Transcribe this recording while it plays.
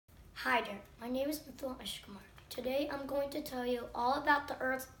Hi there, my name is Mithul Ashokkumar. Today I'm going to tell you all about the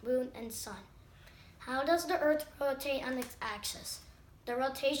Earth, Moon, and Sun. How does the Earth rotate on its axis? The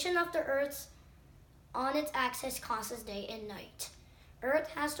rotation of the Earth on its axis causes day and night.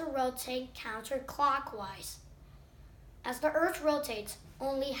 Earth has to rotate counterclockwise. As the Earth rotates,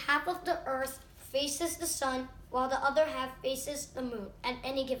 only half of the Earth faces the Sun while the other half faces the Moon at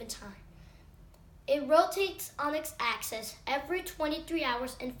any given time. It rotates on its axis every 23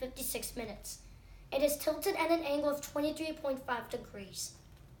 hours and 56 minutes. It is tilted at an angle of 23.5 degrees.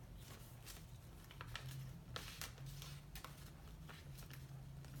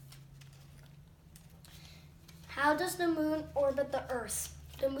 How does the Moon orbit the Earth?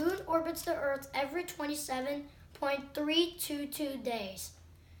 The Moon orbits the Earth every 27.322 days.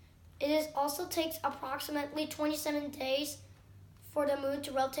 It also takes approximately 27 days for the Moon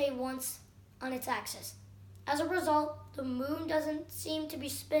to rotate once on its axis. As a result, the Moon doesn't seem to be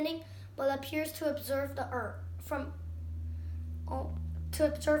spinning, but appears to observe from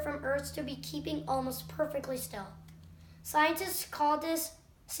Earth to be keeping almost perfectly still. Scientists call this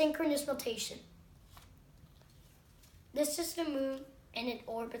synchronous rotation. This is the Moon, and it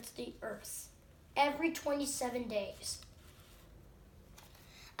orbits the Earth every 27 days.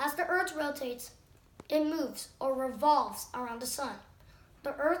 As the Earth rotates, it moves or revolves around the Sun.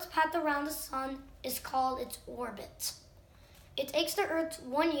 The Earth's path around the Sun is called its orbit. It takes the Earth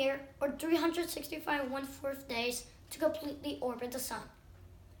 1 year, or 365 1/4 days, to completely orbit the Sun.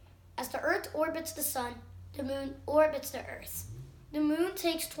 As the Earth orbits the Sun, the Moon orbits the Earth. The Moon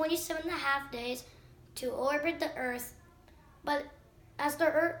takes 27.5 days to orbit the Earth, but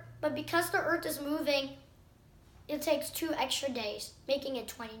because the Earth is moving, it takes 2 extra days, making it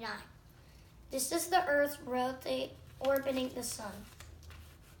 29. This is the Earth orbiting the Sun.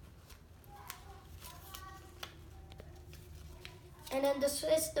 And then this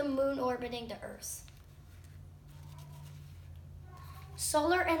is the Moon orbiting the Earth.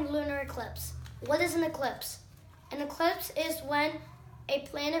 Solar and lunar eclipse. What is an eclipse? An eclipse is when a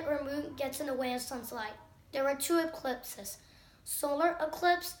planet or moon gets in the way of sun's light. There are 2 eclipses, solar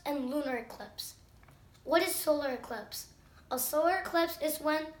eclipse and lunar eclipse. What is solar eclipse? A solar eclipse is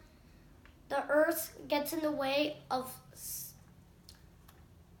when the Earth gets in the way of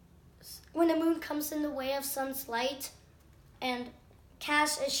when the moon comes in the way of sun's light and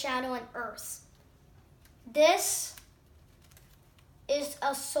casts a shadow on Earth. This is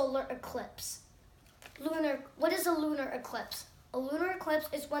a solar eclipse. What is a lunar eclipse? A lunar eclipse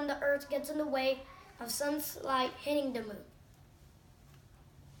is when the Earth gets in the way of sun's light hitting the moon.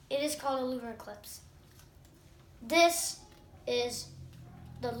 It is called a lunar eclipse. This is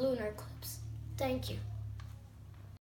the lunar eclipse. Thank you.